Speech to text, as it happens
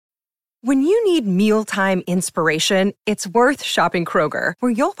When you need mealtime inspiration, it's worth shopping Kroger,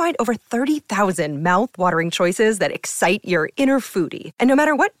 where you'll find over 30,000 mouth-watering choices that excite your inner foodie. And no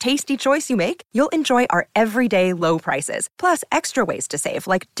matter what tasty choice you make, you'll enjoy our everyday low prices, plus extra ways to save,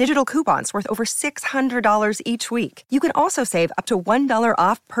 like digital coupons worth over $600 each week. You can also save up to $1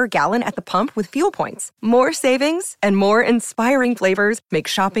 off per gallon at the pump with fuel points. More savings and more inspiring flavors make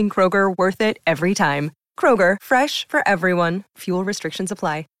shopping Kroger worth it every time. Kroger, fresh for everyone. Fuel restrictions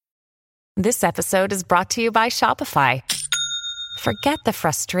apply. This episode is brought to you by Shopify. Forget the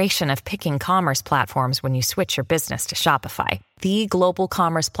frustration of picking commerce platforms when you switch your business to Shopify, the global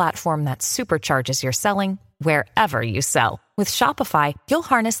commerce platform that supercharges your selling wherever you sell. With Shopify, you'll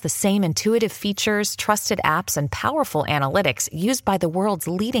harness the same intuitive features, trusted apps, and powerful analytics used by the world's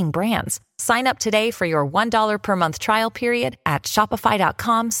leading brands. Sign up today for your $1 per month trial period at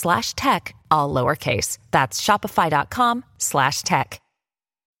shopify.com/tech, all lowercase. That's shopify.com/tech.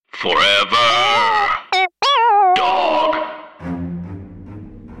 Forever Dog.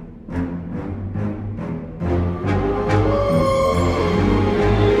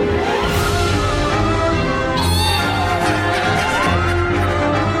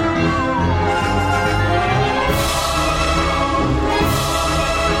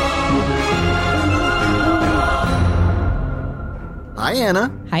 Hi,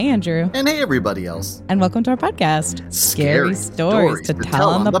 Anna. Hi, Andrew. And hey, everybody else. And welcome to our podcast, Scary Stories to Tell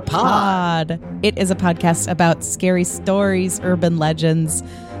on the Pod. It is a podcast about scary stories, urban legends,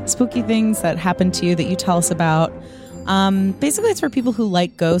 spooky things that happen to you that you tell us about. Basically, it's for people who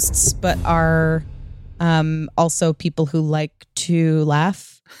like ghosts, but are also people who like to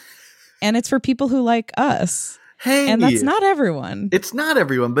laugh. And it's for people who like us. Hey. And that's not everyone. It's not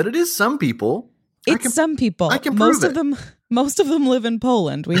everyone, but it is some people. It's some people. I can prove Most of them live in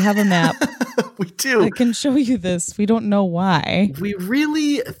Poland. We have a map. We do. I can show you this. We don't know why. We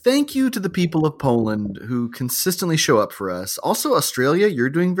really thank you to the people of Poland who consistently show up for us. Also, Australia, you're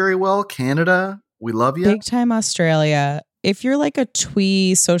doing very well. Canada, we love you. Big time Australia. If you're like a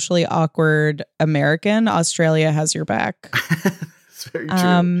twee, socially awkward American, Australia has your back. It's very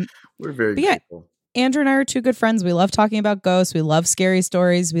true. We're very grateful. Andrew and I are two good friends. We love talking about ghosts. We love scary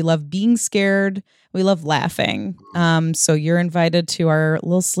stories. We love being scared. We love laughing. So you're invited to our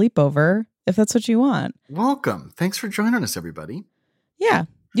little sleepover if that's what you want. Welcome. Thanks for joining us, everybody. Yeah.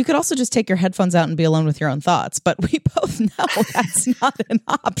 You could also just take your headphones out and be alone with your own thoughts, but we both know that's not an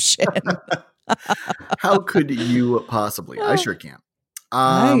option. How could you possibly? I sure can.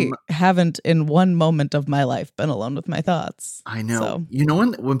 I haven't in one moment of my life been alone with my thoughts. I know. So. You know,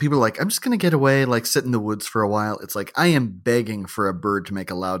 when people are like, I'm just going to get away, like sit in the woods for a while. It's like, I am begging for a bird to make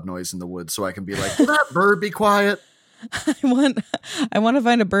a loud noise in the woods so I can be like, will that bird be quiet? I want to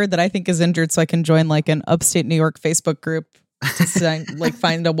find a bird that I think is injured so I can join like an upstate New York Facebook group to like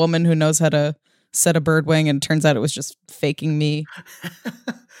find a woman who knows how to set a bird wing, and it turns out it was just faking me.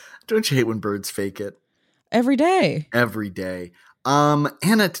 Don't you hate when birds fake it? Every day. Every day.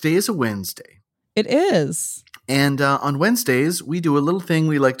 Anna, today is a Wednesday. It is. And on Wednesdays, we do a little thing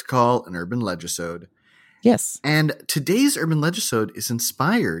we like to call an Urban Legisode. Yes. And today's Urban Legisode is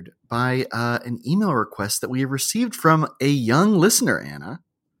inspired by an email request that we have received from a young listener, Anna.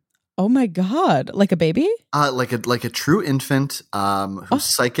 Oh my God. Like a baby? Like a true infant who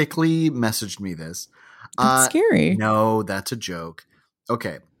psychically messaged me this. That's scary. No, that's a joke.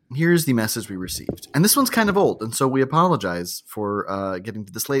 Okay. Here's the message we received. And this one's kind of old, and so we apologize for getting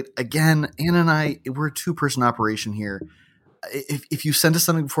to this late. Again, Anna and I, we're a two-person operation here. If you send us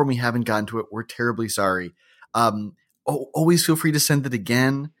something before we haven't gotten to it, we're terribly sorry. Always feel free to send it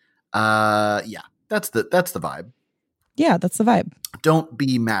again. Yeah, that's the vibe. Yeah, that's the vibe. Don't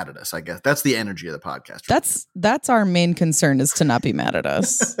be mad at us, I guess. That's the energy of the podcast. Right? That's our main concern, is to not be mad at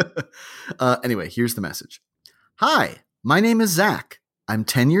us. Anyway, here's the message. Hi, my name is Zach. I'm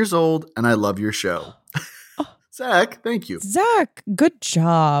 10 years old, and I love your show. Zach, thank you. Zach, good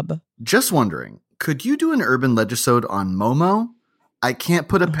job. Just wondering, could you do an Urban Legisode on Momo? I can't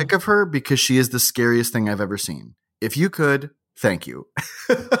put a pic of her because she is the scariest thing I've ever seen. If you could, thank you.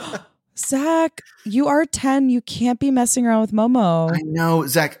 Zach, you are 10. You can't be messing around with Momo. I know,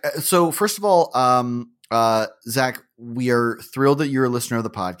 Zach. So first of all, Zach, we are thrilled that you're a listener of the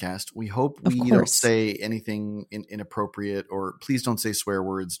podcast. We hope we don't say anything inappropriate, or please don't say swear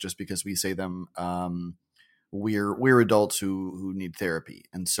words just because we say them. We're adults who need therapy.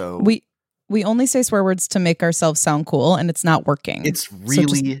 And so we only say swear words to make ourselves sound cool, and it's not working. It's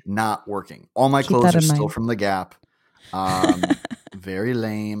really not working. All my clothes are still from the Gap. Very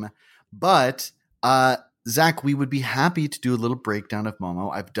lame. But Zach, we would be happy to do a little breakdown of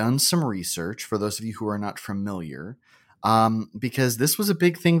Momo. I've done some research for those of you who are not familiar. because this was a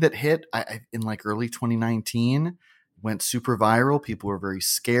big thing that hit in like early 2019, went super viral. People were very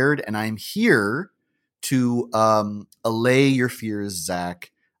scared, and I'm here to allay your fears,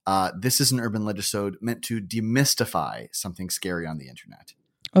 Zach. This is an Urban Legisode meant to demystify something scary on the internet.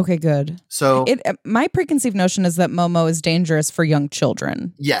 Okay, good. So my preconceived notion is that Momo is dangerous for young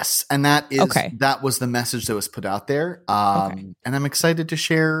children. Yes, and that was the message that was put out there. And I'm excited to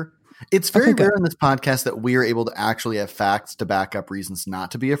share. It's very rare in this podcast that we are able to actually have facts to back up reasons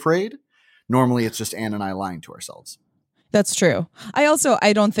not to be afraid. Normally, it's just Anne and I lying to ourselves. That's true.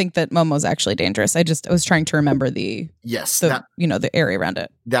 I don't think that Momo's actually dangerous. I was trying to remember the area around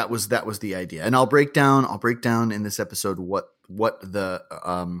it. That was the idea. And I'll break down in this episode what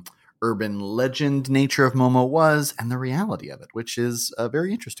the urban legend nature of Momo was and the reality of it, which is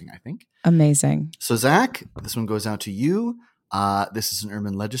very interesting, I think. Amazing. So Zach, this one goes out to you. This is an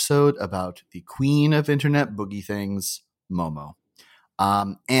Urban Legisode about the queen of internet boogie things, Momo.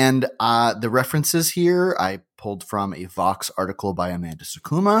 And the references here I pulled from a Vox article by Amanda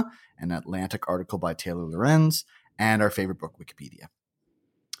Sakuma, an Atlantic article by Taylor Lorenz, and our favorite book, Wikipedia.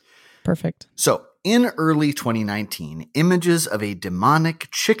 Perfect. So, in early 2019, images of a demonic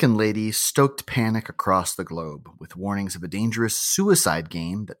chicken lady stoked panic across the globe, with warnings of a dangerous suicide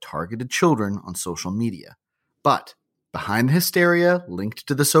game that targeted children on social media. But behind the hysteria linked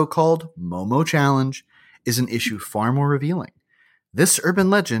to the so-called Momo Challenge is an issue far more revealing. This urban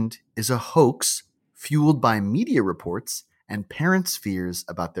legend is a hoax fueled by media reports and parents' fears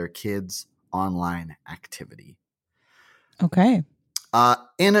about their kids' online activity. Okay.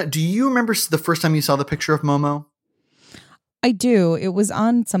 Anna, do you remember the first time you saw the picture of Momo? I do. It was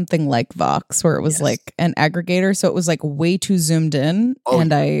on something like Vox, where it was like an aggregator, so it was like way too zoomed in,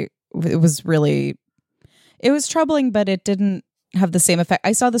 it was troubling, but it didn't have the same effect.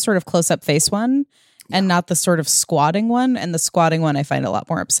 I saw the sort of close-up face one, and not the sort of squatting one, and the squatting one I find a lot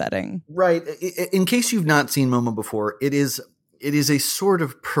more upsetting. Right. In case you've not seen Momo before, it is a sort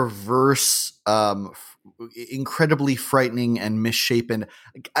of perverse, incredibly frightening and misshapen,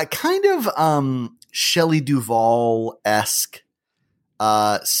 a kind of Shelley Duvall-esque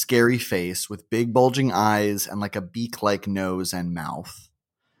scary face with big bulging eyes and like a beak-like nose and mouth.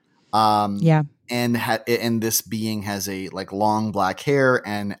 And this being has a like long black hair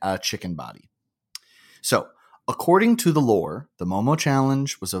and a chicken body. So, according to the lore, the Momo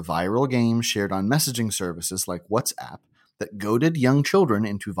Challenge was a viral game shared on messaging services like WhatsApp that goaded young children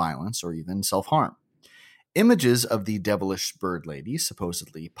into violence or even self-harm. Images of the devilish bird lady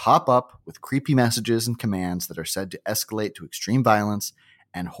supposedly pop up with creepy messages and commands that are said to escalate to extreme violence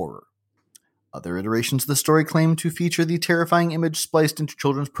and horror. Other iterations of the story claim to feature the terrifying image spliced into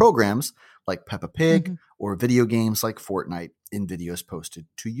children's programs like Peppa Pig or video games like Fortnite in videos posted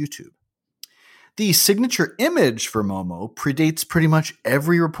to YouTube. The signature image for Momo predates pretty much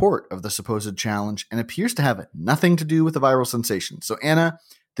every report of the supposed challenge and appears to have nothing to do with the viral sensation. So, Anna,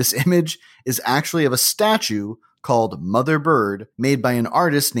 this image is actually of a statue called Mother Bird made by an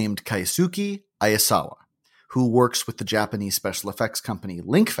artist named Keisuke Ayasawa, who works with the Japanese special effects company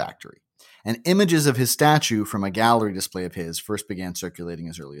Link Factory. And images of his statue from a gallery display of his first began circulating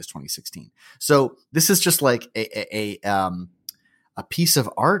as early as 2016. So this is just like a piece of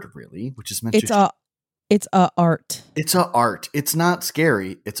art, really, which is meant it's art. It's a art. It's not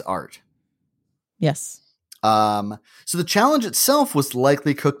scary. It's art. Yes. So the challenge itself was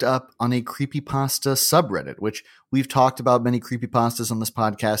likely cooked up on a creepypasta subreddit, which we've talked about many creepypastas on this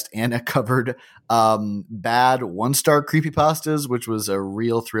podcast, and it covered bad one-star creepypastas, which was a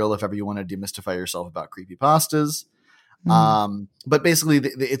real thrill if ever you want to demystify yourself about creepypastas. But basically,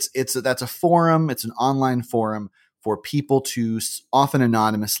 that's a forum. It's an online forum for people to often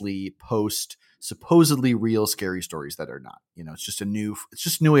anonymously post supposedly real scary stories that are not. You know, it's just a new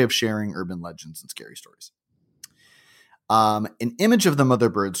way of sharing urban legends and scary stories. An image of the Mother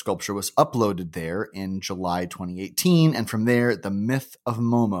Bird sculpture was uploaded there in July 2018, and from there, the myth of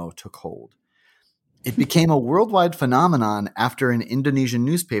Momo took hold. It became a worldwide phenomenon after an Indonesian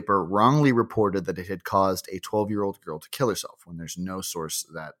newspaper wrongly reported that it had caused a 12-year-old girl to kill herself, when there's no source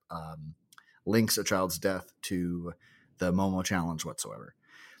that links a child's death to the Momo Challenge whatsoever.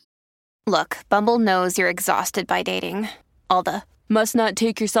 Look, Bumble knows you're exhausted by dating. All the must not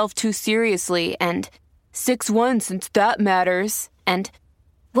take yourself too seriously and 6'1" since that matters. And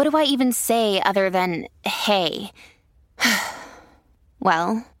what do I even say other than, hey?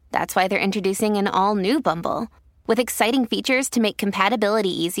 Well, that's why they're introducing an all-new Bumble, with exciting features to make compatibility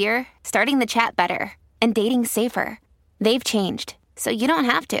easier, starting the chat better, and dating safer. They've changed, so you don't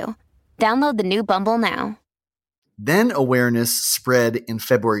have to. Download the new Bumble now. Then awareness spread in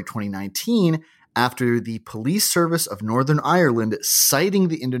February 2019 after the Police Service of Northern Ireland, citing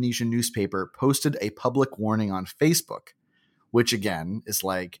the Indonesian newspaper, posted a public warning on Facebook, which again is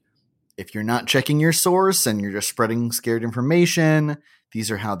like, if you're not checking your source and you're just spreading scared information, these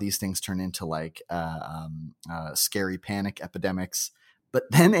are how these things turn into like scary panic epidemics.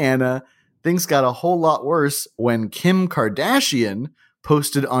 But then, Anna, things got a whole lot worse when Kim Kardashian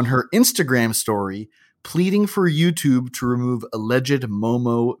posted on her Instagram story pleading for YouTube to remove alleged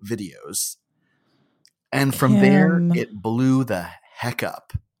Momo videos. And from there, it blew the heck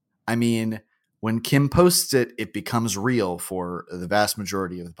up. I mean, when Kim posts it, it becomes real for the vast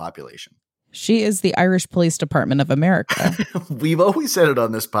majority of the population. She is the Irish Police Department of America. We've always said it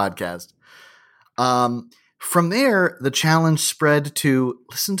on this podcast. From there, the challenge spread to,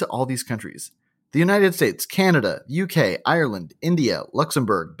 listen to all these countries: the United States, Canada, UK, Ireland, India,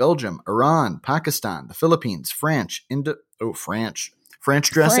 Luxembourg, Belgium, Iran, Pakistan, the Philippines, French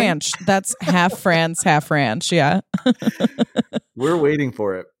dressing. French. That's half France, half French. Yeah. We're waiting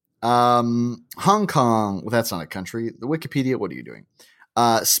for it. Hong Kong. Well, that's not a country. The Wikipedia. What are you doing?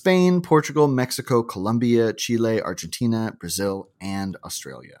 Spain, Portugal, Mexico, Colombia, Chile, Argentina, Brazil, and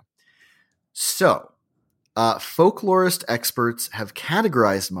Australia. So, folklorist experts have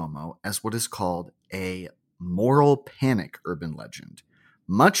categorized Momo as what is called a moral panic urban legend,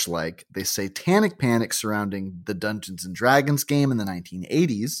 much like the satanic panic surrounding the Dungeons and Dragons game in the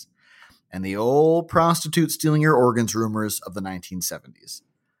 1980s and the old prostitute stealing your organs rumors of the 1970s.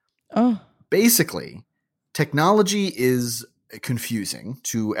 Oh. Basically, technology is confusing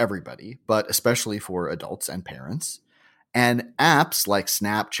to everybody, but especially for adults and parents. And apps like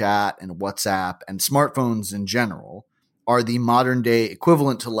Snapchat and WhatsApp and smartphones in general are the modern day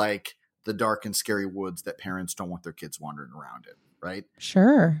equivalent to like the dark and scary woods that parents don't want their kids wandering around in, right?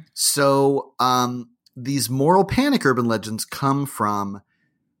 Sure. So these moral panic urban legends come from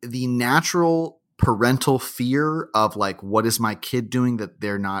the natural parental fear of like, what is my kid doing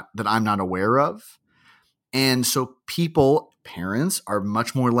that I'm not aware of? And so parents are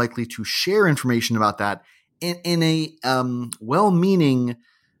much more likely to share information about that in a well-meaning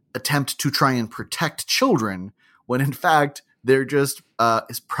attempt to try and protect children, when in fact they're just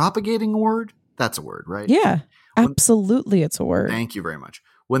is propagating a word? That's a word, right? Yeah, absolutely, it's a word. Thank you very much.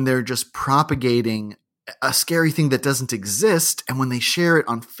 When they're just propagating a scary thing that doesn't exist, and when they share it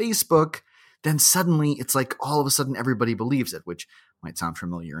on Facebook, then suddenly it's like all of a sudden everybody believes it, which might sound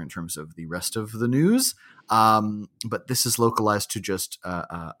familiar in terms of the rest of the news. But this is localized to just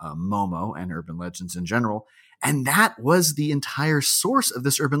Momo and urban legends in general. And that was the entire source of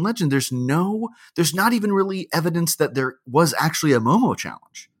this urban legend. There's not even really evidence that there was actually a Momo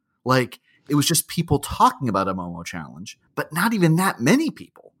challenge. Like, it was just people talking about a Momo challenge, but not even that many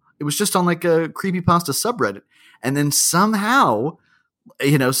people. It was just on like a creepypasta subreddit. And then somehow,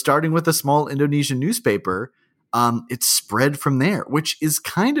 starting with a small Indonesian newspaper, it spread from there, which is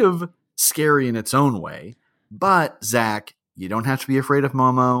kind of scary in its own way. But Zach, you don't have to be afraid of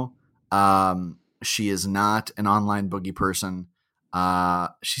Momo. She is not an online boogie person.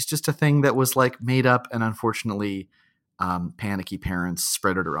 She's just a thing that was like made up, and unfortunately, panicky parents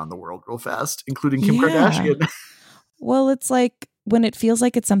spread it around the world real fast, including Kim Kardashian. Well, it's like when it feels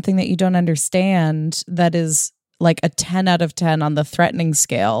like it's something that you don't understand, that is like a 10 out of 10 on the threatening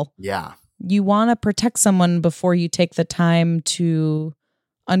scale. Yeah. You want to protect someone before you take the time to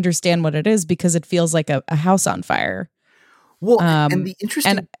understand what it is, because it feels like a house on fire. Well, and the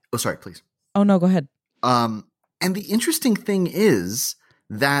interesting... oh, sorry, please. Oh, no, go ahead. And the interesting thing is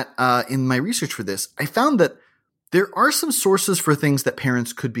that in my research for this, I found that there are some sources for things that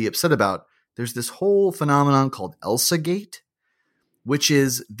parents could be upset about. There's this whole phenomenon called ElsaGate, which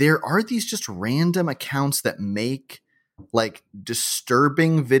is there are these just random accounts that make like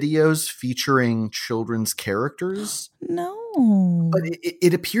disturbing videos featuring children's characters. No. But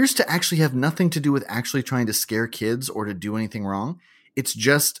it appears to actually have nothing to do with actually trying to scare kids or to do anything wrong. It's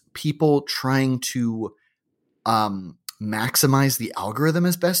just people trying to maximize the algorithm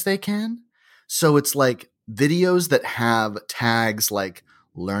as best they can. So it's like videos that have tags like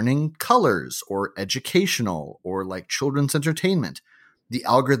learning colors or educational or like children's entertainment. The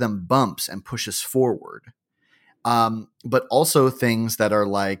algorithm bumps and pushes forward. But also things that are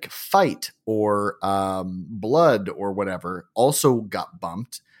like fight or blood or whatever also got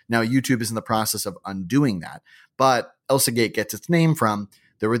bumped. Now YouTube is in the process of undoing that, but ElsaGate gets its name from,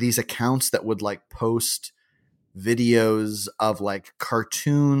 there were these accounts that would like post videos of like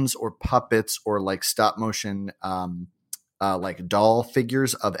cartoons or puppets or like stop motion like doll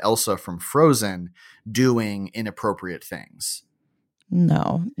figures of Elsa from Frozen doing inappropriate things.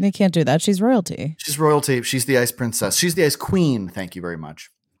 No, they can't do that. She's royalty. She's royalty. She's the ice princess. She's the ice queen. Thank you very much.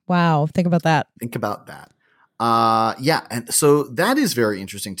 Wow. Think about that. Think about that. Yeah. And so that is very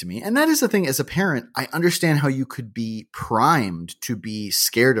interesting to me. And that is the thing, as a parent, I understand how you could be primed to be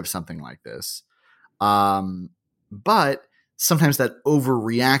scared of something like this. But sometimes that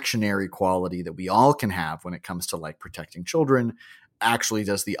overreactionary quality that we all can have when it comes to like protecting children actually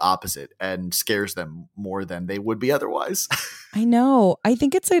does the opposite and scares them more than they would be otherwise. I know. I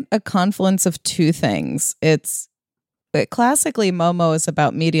think it's a confluence of two things. Classically, Momo is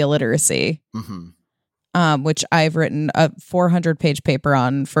about media literacy, which I've written a 400-page paper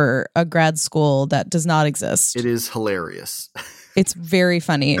on for a grad school that does not exist. It is hilarious. It's very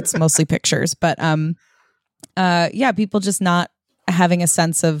funny. It's mostly pictures, but people just not having a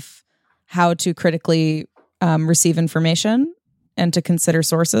sense of how to critically receive information and to consider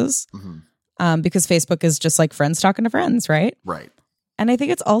sources, because Facebook is just like friends talking to friends, right? Right. And I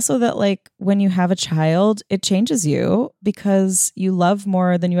think it's also that like when you have a child, it changes you because you love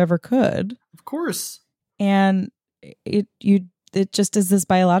more than you ever could. Of course. And it just is this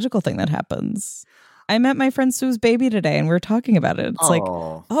biological thing that happens. I met my friend Sue's baby today and we were talking about it. It's like,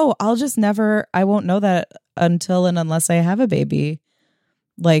 I won't know that until and unless I have a baby.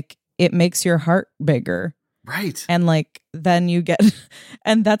 Like, it makes your heart bigger. Right. And like, then you get,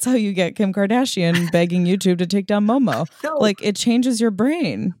 and that's how you get Kim Kardashian begging YouTube to take down Momo. No. Like, it changes your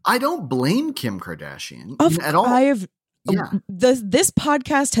brain. I don't blame Kim Kardashian at all. This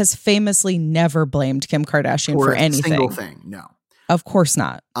podcast has famously never blamed Kim Kardashian for anything. Single thing. No. Of course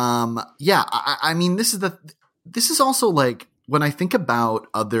not. I mean, this is also like, when I think about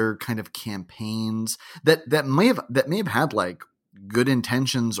other kind of campaigns that may have had like good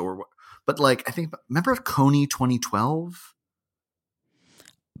intentions but like, I think, remember Kony 2012?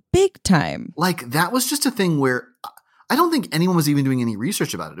 Big time. Like, that was just a thing where I don't think anyone was even doing any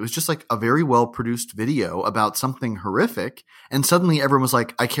research about it. It was just like a very well produced video about something horrific. And suddenly everyone was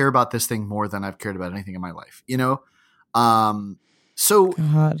like, I care about this thing more than I've cared about anything in my life, you know? So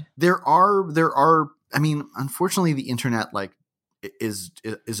God. there are, I mean, unfortunately the internet like is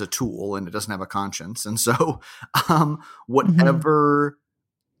a tool and it doesn't have a conscience. And so, whatever,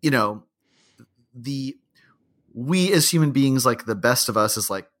 you know, we as human beings, like the best of us is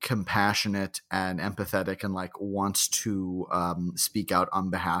like compassionate and empathetic and like wants to speak out on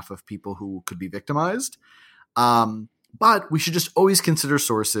behalf of people who could be victimized. But we should just always consider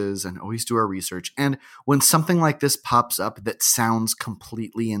sources and always do our research. And when something like this pops up that sounds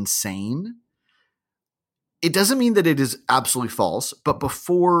completely insane, it doesn't mean that it is absolutely false. But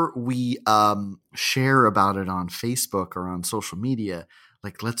before we share about it on Facebook or on social media,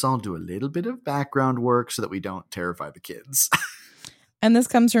 like, let's all do a little bit of background work so that we don't terrify the kids. And this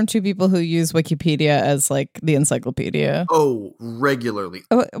comes from two people who use Wikipedia as like the encyclopedia. Oh, regularly.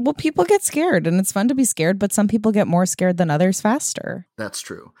 Well, people get scared and it's fun to be scared, but some people get more scared than others faster. That's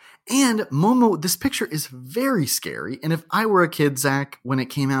true. And Momo, this picture is very scary. And if I were a kid, Zach, when it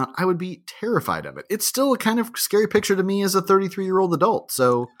came out, I would be terrified of it. It's still a kind of scary picture to me as a 33-year-old adult.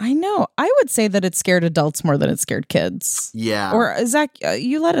 So I know. I would say that it scared adults more than it scared kids. Yeah. Or Zach,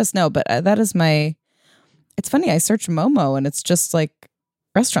 you let us know, but that is it's funny. I search Momo and it's just like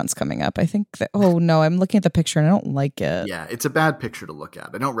restaurants coming up. I think that, oh no, I'm looking at the picture and I don't like it. Yeah, it's a bad picture to look at.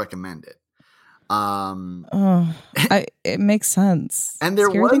 I don't recommend it. It makes sense. And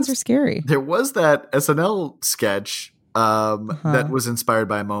scary things are scary. There was that SNL sketch that was inspired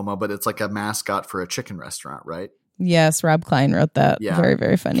by Momo, but it's like a mascot for a chicken restaurant, right? Yes, Rob Klein wrote that. Yeah. Very,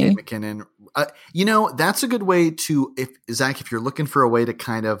 very funny. Kate McKinnon. You know, that's a good way to, if you're looking for a way to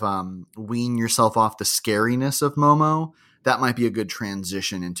kind of wean yourself off the scariness of Momo, that might be a good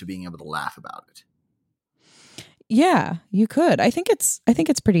transition into being able to laugh about it. Yeah, you could. I think it's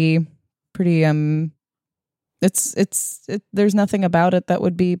pretty there's nothing about it that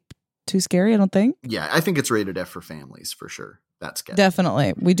would be too scary, I don't think. Yeah, I think it's rated F for families for sure. That sketch.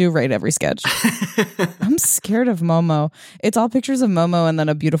 Definitely. We do rate every sketch. I'm scared of Momo. It's all pictures of Momo and then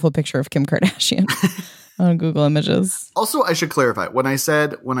a beautiful picture of Kim Kardashian on Google Images. Also, I should clarify, when I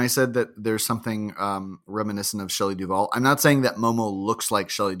said that there's something reminiscent of Shelley Duvall, I'm not saying that Momo looks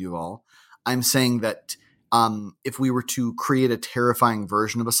like Shelley Duvall. I'm saying that if we were to create a terrifying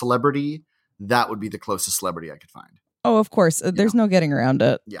version of a celebrity, that would be the closest celebrity I could find. Oh, of course. There's no getting around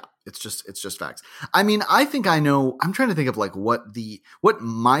it. Yeah, it's just facts. I mean, I think I know. I'm trying to think of like what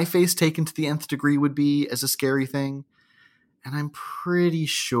my face taken to the nth degree would be as a scary thing, and I'm pretty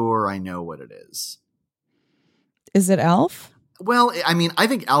sure I know what it is. Is it Alf? Well, I mean, I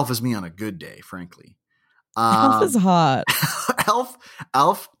think Alf is me on a good day, frankly. Alf is hot.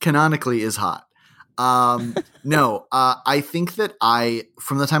 Alf canonically is hot. No, I think that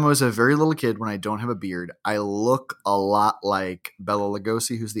from the time I was a very little kid, when I don't have a beard, I look a lot like Bela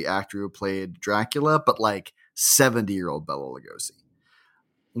Lugosi, who's the actor who played Dracula, but like 70-year-old Bela Lugosi.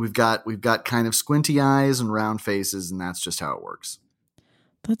 We've got kind of squinty eyes and round faces, and that's just how it works.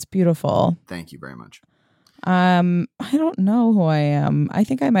 That's beautiful. Thank you very much. I don't know who I am. I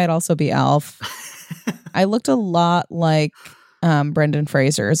think I might also be Alf. I looked a lot like Brendan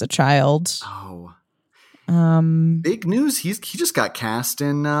Fraser as a child. Oh. Big news. He just got cast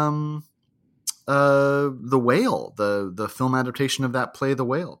in The Whale, the film adaptation of that play, The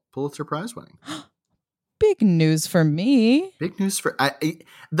Whale, Pulitzer Prize winning. Big news for me. Big news for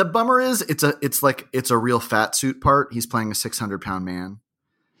the bummer is it's a real fat suit part. He's playing a 600-pound man.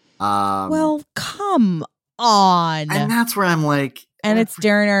 Well, come on. And that's where I'm like, and it's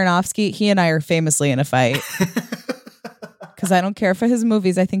Darren Aronofsky. He and I are famously in a fight because I don't care for his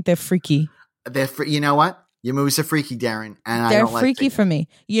movies. I think they're freaky. You know what? Your movies are freaky, Darren, and they're freaky for me.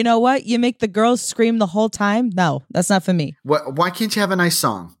 You know what? You make the girls scream the whole time. No, that's not for me. Why can't you have a nice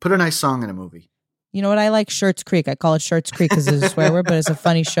song? Put a nice song in a movie. You know what? I like Schitt's Creek. I call it Schitt's Creek because it's a swear word, but it's a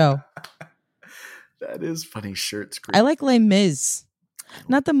funny show. That is funny, Schitt's Creek. I like Les Mis,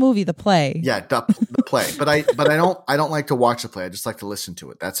 not the movie, the play. Yeah, the play. But I don't like to watch the play. I just like to listen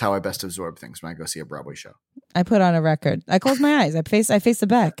to it. That's how I best absorb things when I go see a Broadway show. I put on a record. I close my eyes. I face the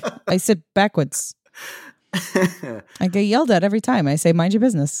back. I sit backwards. I get yelled at every time. I say, "Mind your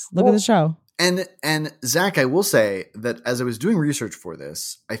business. Look at the show." And Zach, I will say that as I was doing research for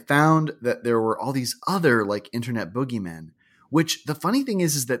this, I found that there were all these other like internet boogeymen, which the funny thing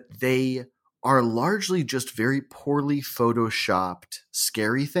is that they are largely just very poorly photoshopped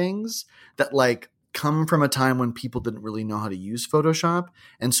scary things that like come from a time when people didn't really know how to use Photoshop.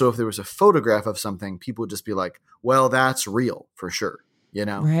 And so if there was a photograph of something, people would just be like, well, that's real for sure. You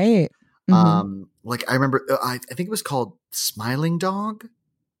know? Right. Mm-hmm. Like I remember, I think it was called Smiling Dog,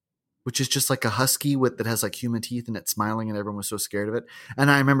 which is just like a husky that has like human teeth and it's smiling and everyone was so scared of it. And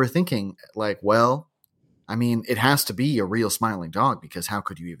I remember thinking like, well, I mean, it has to be a real smiling dog because how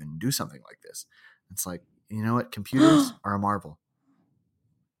could you even do something like this? It's like, you know what? Computers are a marvel.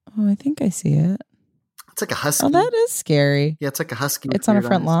 Oh, I think I see it. It's like a husky. Oh, that is scary. Yeah, it's like a husky. It's on a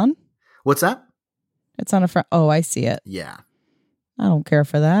front lawn? What's that? It's on a front. Oh, I see it. Yeah. I don't care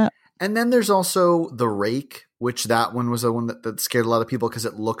for that. And then there's also The Rake, which that one was the one that scared a lot of people because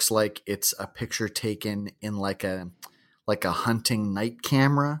it looks like it's a picture taken in like a hunting night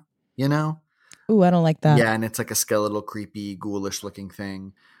camera, you know? Ooh, I don't like that. Yeah, and it's like a skeletal, creepy, ghoulish looking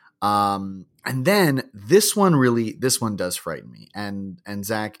thing. And then this one does frighten me. And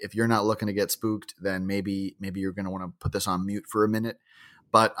Zach, if you're not looking to get spooked, then maybe you're going to want to put this on mute for a minute.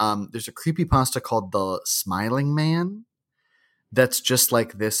 But there's a creepypasta called The Smiling Man. That's just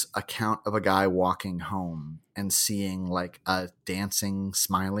like this account of a guy walking home and seeing like a dancing,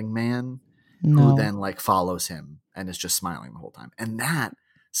 smiling man who then like follows him and is just smiling the whole time. And that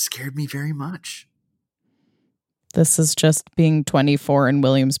scared me very much. This is just being 24 in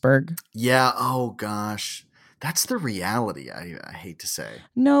Williamsburg. Yeah. Oh gosh. That's the reality. I hate to say.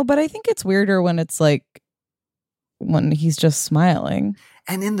 No, but I think it's weirder when it's like when he's just smiling.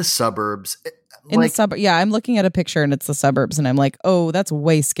 And in the suburbs. Yeah, I'm looking at a picture and it's the suburbs and I'm like, oh, that's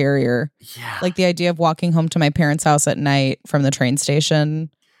way scarier. Yeah. Like the idea of walking home to my parents' house at night from the train station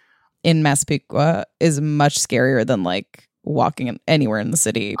in Massapequa is much scarier than like walking anywhere in the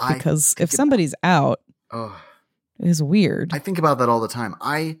city because if somebody's out, it is weird. I think about that all the time.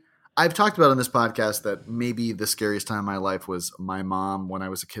 I've talked about on this podcast that maybe the scariest time in my life was my mom, when I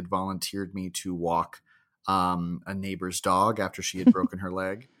was a kid, volunteered me to walk a neighbor's dog after she had broken her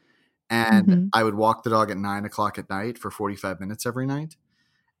leg. And I would walk the dog at 9:00 at night for 45 minutes every night.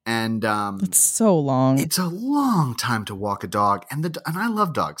 And it's so long. It's a long time to walk a dog. And I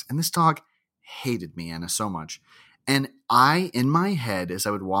love dogs. And this dog hated me, Anna, so much. And in my head, as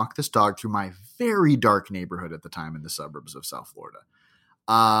I would walk this dog through my very dark neighborhood at the time in the suburbs of South Florida,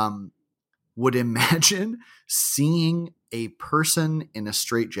 would imagine seeing a person in a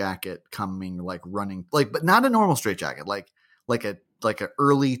straitjacket coming, like running, like, but not a normal straitjacket, like a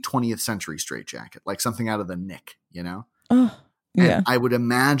early 20th century straitjacket, like something out of the Nick, you know? Oh, yeah. And I would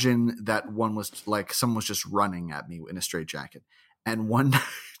imagine that one was like someone was just running at me in a straitjacket. And one night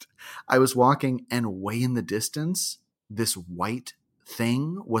I was walking and way in the distance, this white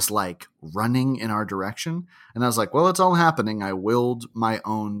thing was like running in our direction. And I was like, well, it's all happening. I willed my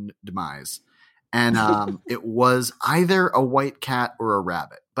own demise. And it was either a white cat or a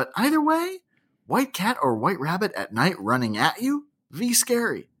rabbit. But either way, white cat or white rabbit at night running at you,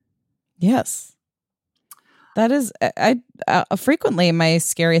 scary. Yes. That is, frequently my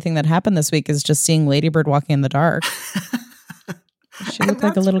scary thing that happened this week is just seeing Ladybird walking in the dark. She looked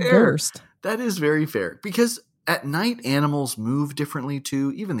like a little ghost. That is very fair, because at night animals move differently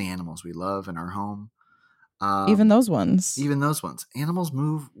too. Even the animals we love in our home. Even those ones. Animals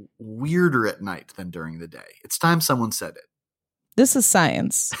move weirder at night than during the day. It's time someone said it. This is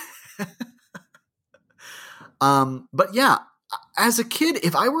science. But yeah, as a kid,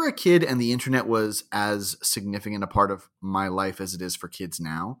 if I were a kid and the internet was as significant a part of my life as it is for kids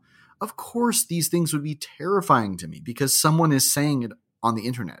now, of course these things would be terrifying to me because someone is saying it on the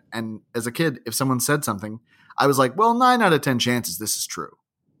internet. And as a kid, if someone said something, I was like, well, 9 out of 10 chances this is true.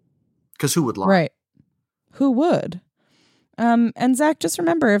 Because who would lie? Right. Who would? And Zach, just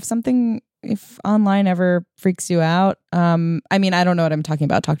remember, if online ever freaks you out, I mean, I don't know what I'm talking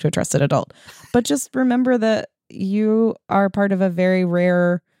about. Talk to a trusted adult. But just remember that you are part of a very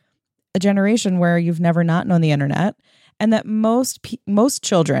rare generation where you've never not known the internet, and that most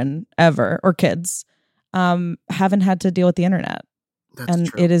children ever, or kids, haven't had to deal with the internet. That's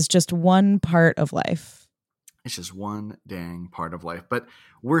true. It is just one part of life. It's just one dang part of life. But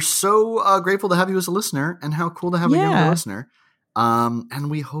we're so grateful to have you as a listener, and how cool to have a younger listener. And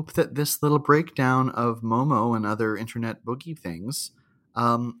we hope that this little breakdown of Momo and other internet boogie things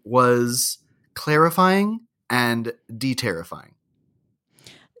was clarifying and de-terrifying.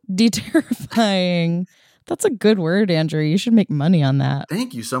 De-terrifying. That's a good word, Andrew. You should make money on that.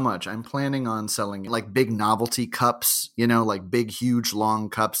 Thank you so much. I'm planning on selling like big novelty cups, like big, huge, long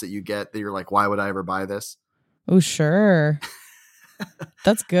cups that you get that you're like, why would I ever buy this? Oh, sure.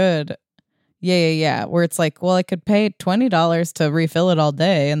 That's good. Yeah. Where it's like, well, I could pay $20 to refill it all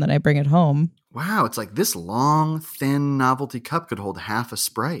day and then I bring it home. Wow. It's like this long, thin novelty cup could hold half a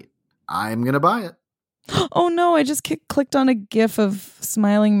Sprite. I'm going to buy it. Oh no, I just clicked on a GIF of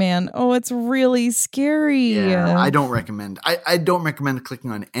Smiling Man. Oh, it's really scary. Yeah, I don't recommend. I don't recommend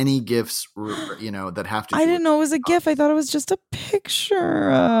clicking on any GIFs, that have to. I didn't know it was a GIF. I thought it was just a picture.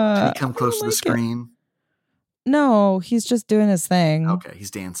 Can you come close to the screen? No, he's just doing his thing. Okay,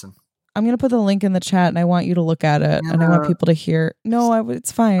 he's dancing. I'm going to put the link in the chat and I want you to look at it and I want people to hear. No,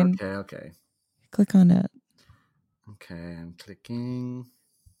 it's fine. Okay. Click on it. Okay, I'm clicking.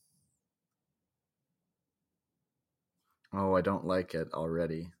 Oh, I don't like it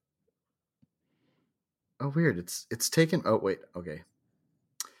already. Oh, weird. It's taken. Oh, wait. Okay.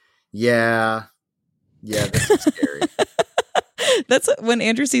 Yeah, this is scary. That's when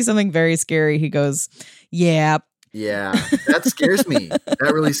Andrew sees something very scary. He goes, "Yeah, that scares me.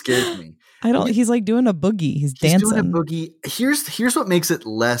 That really scares me." He's like doing a boogie. He's dancing. Doing a boogie. Here's what makes it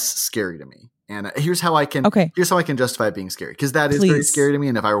less scary to me, and here's how I can. Okay. Here's how I can justify it being scary, because that is very scary to me.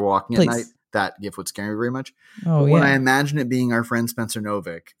 And if I were walking at night, that GIF would scare me very much. Oh, when I imagine it being our friend Spencer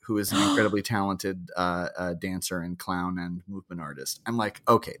Novick, who is an incredibly talented dancer and clown and movement artist, I'm like,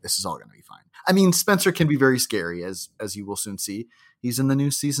 okay, this is all going to be fine. I mean, Spencer can be very scary, as you will soon see. He's in the new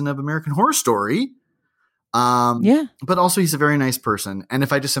season of American Horror Story. But also he's a very nice person. And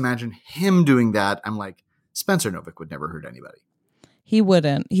if I just imagine him doing that, I'm like, Spencer Novick would never hurt anybody. He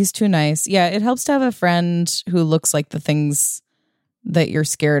wouldn't. He's too nice. Yeah, it helps to have a friend who looks like the things that you're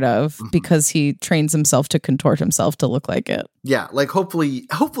scared of, because he trains himself to contort himself to look like it. Yeah, like hopefully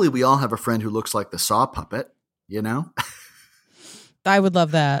we all have a friend who looks like the Saw puppet, I would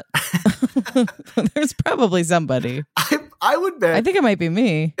love that. There's probably somebody. I would bet. I think it might be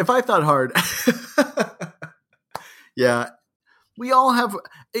me. If I thought hard. Yeah. We all have,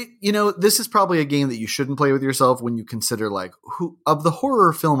 this is probably a game that you shouldn't play with yourself when you consider, like, who of the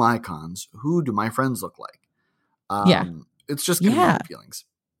horror film icons, who do my friends look like? It's just kind of feelings.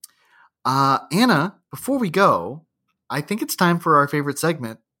 Anna, before we go, I think it's time for our favorite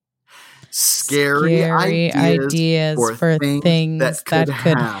segment. Scary ideas for things that could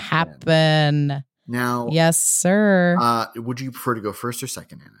happen. Now, yes, sir. Would you prefer to go first or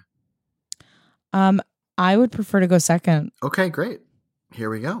second, Anna? I would prefer to go second. Okay, great. Here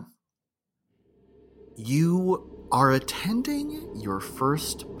we go. You are attending your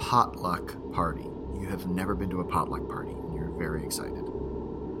first potluck party. You have never been to a potluck party, and you're very excited.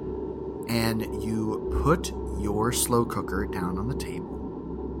 And you put your slow cooker down on the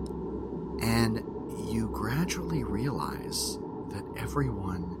table, and you gradually realize that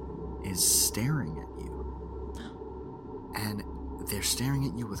everyone is staring at you. And they're staring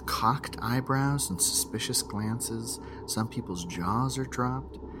at you with cocked eyebrows and suspicious glances. Some people's jaws are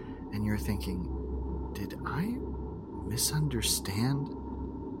dropped, and you're thinking, did I misunderstand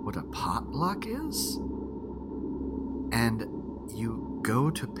what a potluck is? And you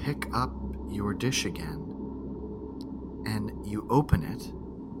go to pick up your dish again, and you open it,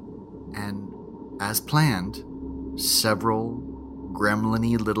 and as planned, several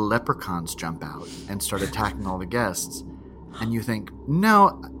gremlin-y little leprechauns jump out and start attacking all the guests. And you think,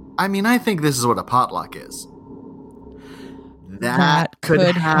 no, I mean, I think this is what a potluck is. That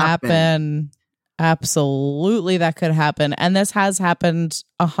could happen. Absolutely, that could happen. And this has happened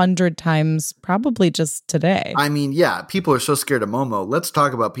 100 times, probably just today. I mean, yeah, people are so scared of Momo. Let's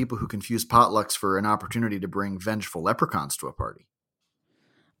talk about people who confuse potlucks for an opportunity to bring vengeful leprechauns to a party.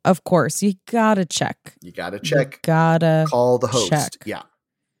 Of course, you gotta check. You gotta check. You gotta call the host. Check. Yeah.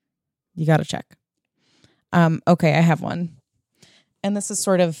 You gotta check. Okay, I have one. And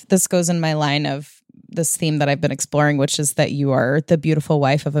this goes in my line of this theme that I've been exploring, which is that you are the beautiful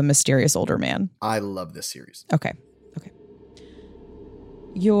wife of a mysterious older man. I love this series. Okay.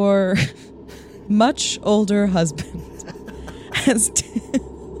 Your much older husband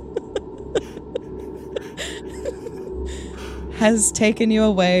has taken you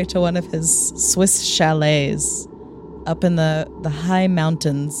away to one of his Swiss chalets up in the high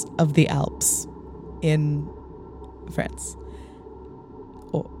mountains of the Alps in France.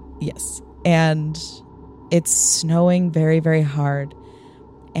 Oh, yes. And it's snowing very, very hard.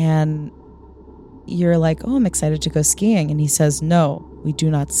 And you're like, oh, I'm excited to go skiing. And he says, no, we do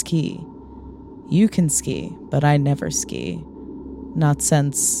not ski. You can ski, but I never ski. Not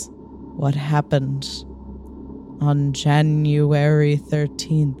since what happened on January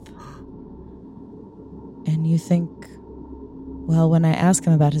 13th. And you think, well, when I ask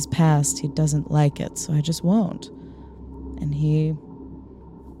him about his past, he doesn't like it, so I just won't. And he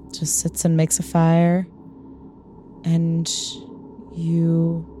just sits and makes a fire, and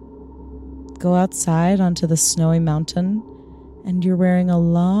you go outside onto the snowy mountain, and you're wearing a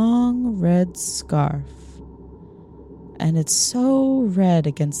long red scarf. And it's so red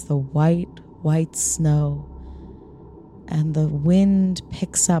against the white, white snow. And the wind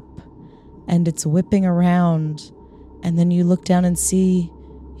picks up, and it's whipping around. And then you look down and see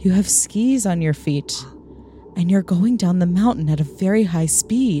you have skis on your feet. And you're going down the mountain at a very high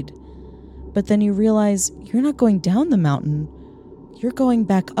speed. But then you realize you're not going down the mountain. You're going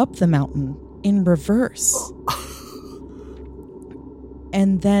back up the mountain in reverse.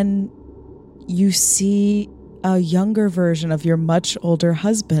 And then you see a younger version of your much older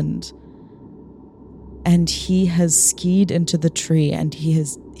husband. And he has skied into the tree, and he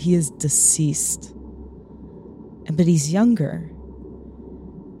is deceased. But he's younger.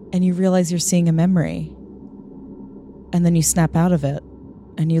 And you realize you're seeing a memory. And then you snap out of it,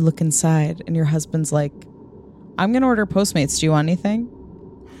 and you look inside, and your husband's like, I'm going to order Postmates. Do you want anything?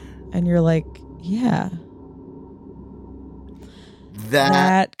 And you're like, yeah.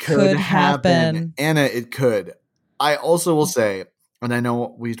 That could happen. Anna, it could. I also will say, and I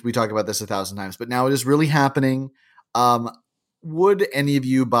know we talk about this 1,000 times, but now it is really happening. Would any of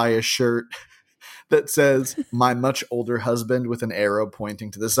you buy a shirt that says, my much older husband with an arrow pointing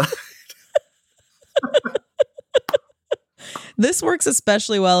to the side? This works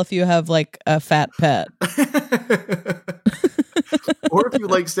especially well if you have like a fat pet. Or if you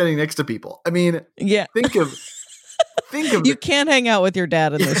like standing next to people. I mean, yeah. Think of you can't hang out with your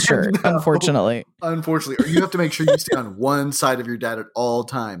dad in this shirt, unfortunately. Unfortunately. Or you have to make sure you stay on one side of your dad at all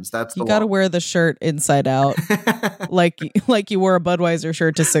times. That's the You got to wear the shirt inside out. like you wore a Budweiser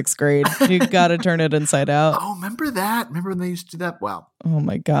shirt to 6th grade. You got to turn it inside out. Oh, remember that? Remember when they used to do that? Wow. Oh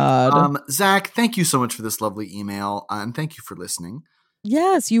my God. Zach, thank you so much for this lovely email. And thank you for listening.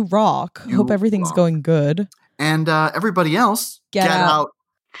 Yes, you rock. Hope everything's going good. And everybody else, get out.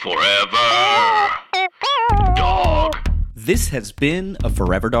 Forever Dog. This has been a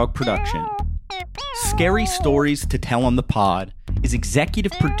Forever Dog production. Scary Stories to Tell on the Pod is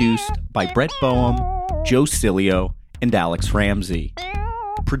executive produced by Brett Boehm, Joe Cilio, and Alex Ramsey.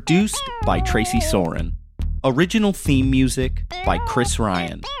 Produced by Tracy Soren. Original theme music by Chris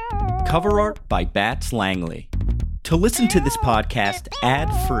Ryan. Cover art by Bats Langley. To listen to this podcast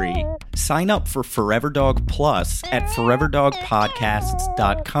ad-free, sign up for Forever Dog Plus at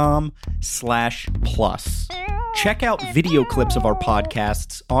foreverdogpodcasts.com/plus. Check out video clips of our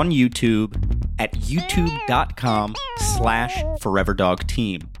podcasts on YouTube at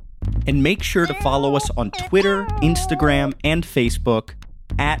youtube.com/foreverdogteam. And make sure to follow us on Twitter, Instagram, and Facebook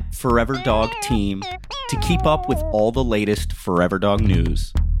at Forever Dog Team to keep up with all the latest Forever Dog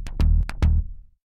news.